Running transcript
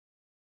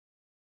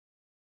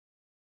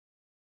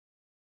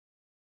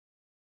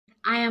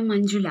I am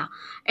Manjula.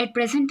 At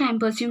present, I am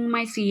pursuing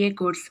my CA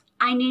course.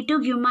 I need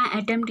to give my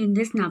attempt in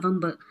this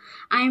November.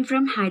 I am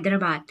from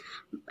Hyderabad.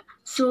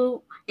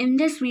 So, in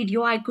this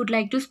video, I could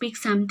like to speak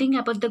something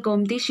about the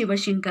Gomti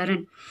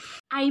Shivashankaran.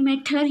 I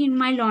met her in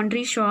my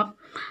laundry shop.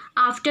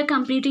 After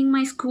completing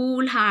my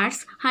school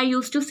hours, I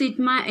used to sit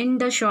in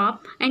the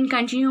shop and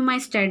continue my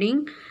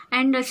studying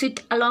and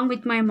sit along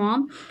with my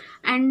mom.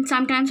 And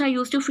sometimes I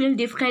used to feel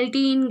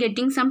difficulty in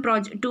getting some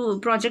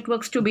project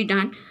works to be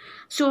done.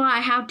 So I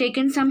have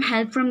taken some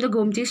help from the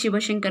Gomti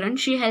Shivashankaran.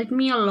 She helped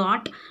me a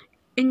lot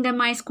in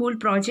my school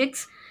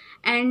projects,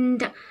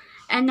 and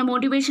the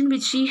motivation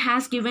which she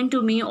has given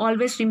to me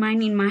always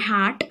remain in my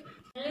heart.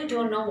 I really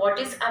don't know what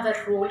is our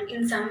role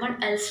in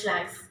someone else's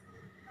life,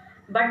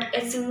 but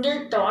a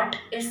single thought,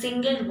 a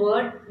single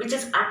word which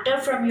is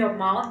uttered from your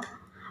mouth,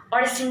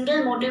 or a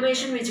single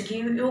motivation which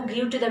you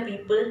give to the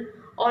people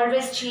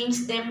always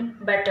change them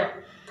better.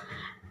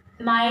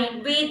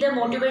 Might be the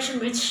motivation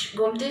which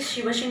Gomti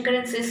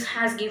Shivashankaran sis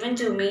has given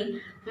to me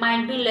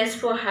might be less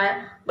for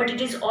her, but it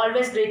is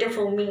always greater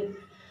for me.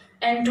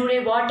 And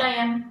today what I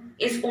am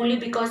is only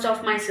because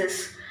of my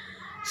sis.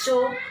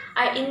 So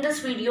in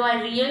this video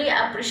I really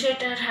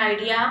appreciate her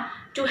idea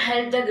to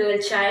help the girl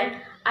child.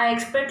 I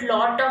expect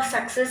lot of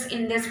success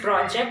in this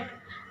project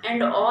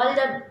and all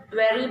the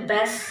very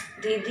best,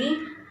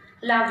 Didi.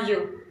 Love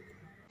you.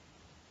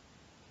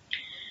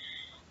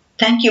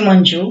 Thank you,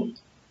 Manju.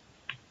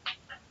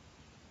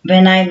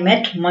 When I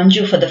met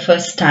Manju for the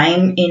first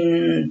time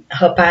in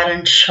her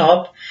parents'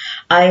 shop,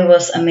 I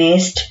was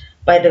amazed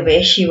by the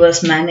way she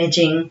was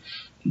managing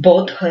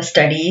both her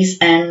studies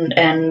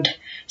and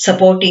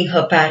supporting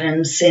her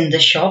parents in the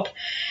shop.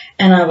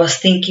 And I was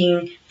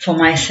thinking for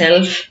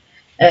myself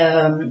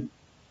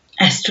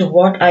as to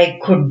what I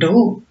could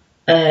do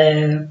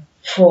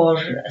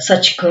for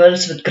such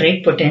girls with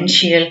great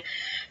potential.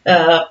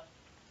 Uh,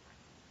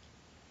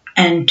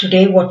 And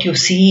today, what you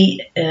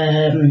see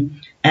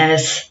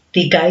as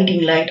the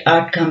Guiding Light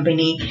Art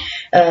Company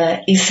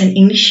is an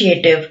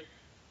initiative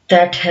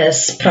that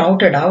has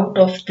sprouted out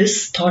of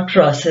this thought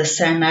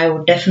process. And I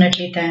would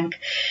definitely thank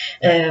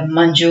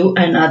Manju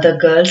and other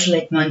girls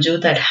like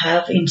Manju that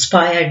have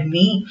inspired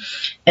me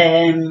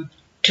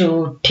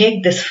to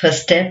take this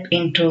first step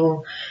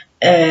into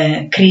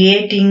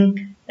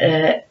creating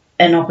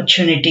an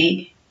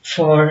opportunity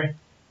for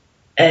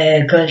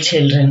girl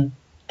children.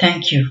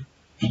 Thank you.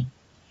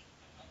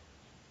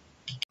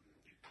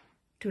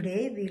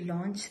 Today we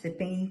launch the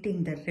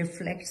painting that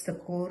reflects the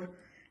core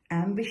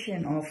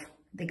ambition of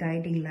the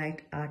Guiding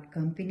Light Art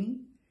Company,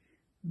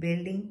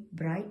 building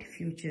bright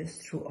futures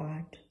through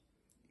art.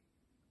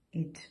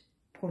 It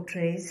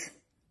portrays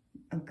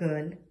a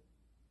girl,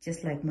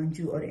 just like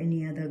Manju or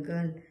any other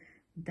girl,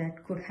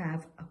 that could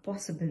have a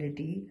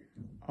possibility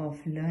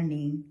of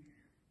learning,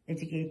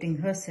 educating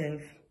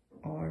herself,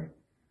 or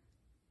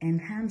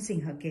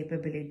enhancing her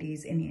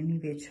capabilities in any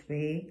which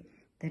way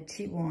that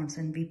she wants,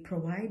 and we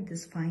provide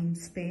this fine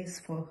space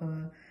for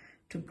her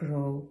to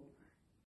grow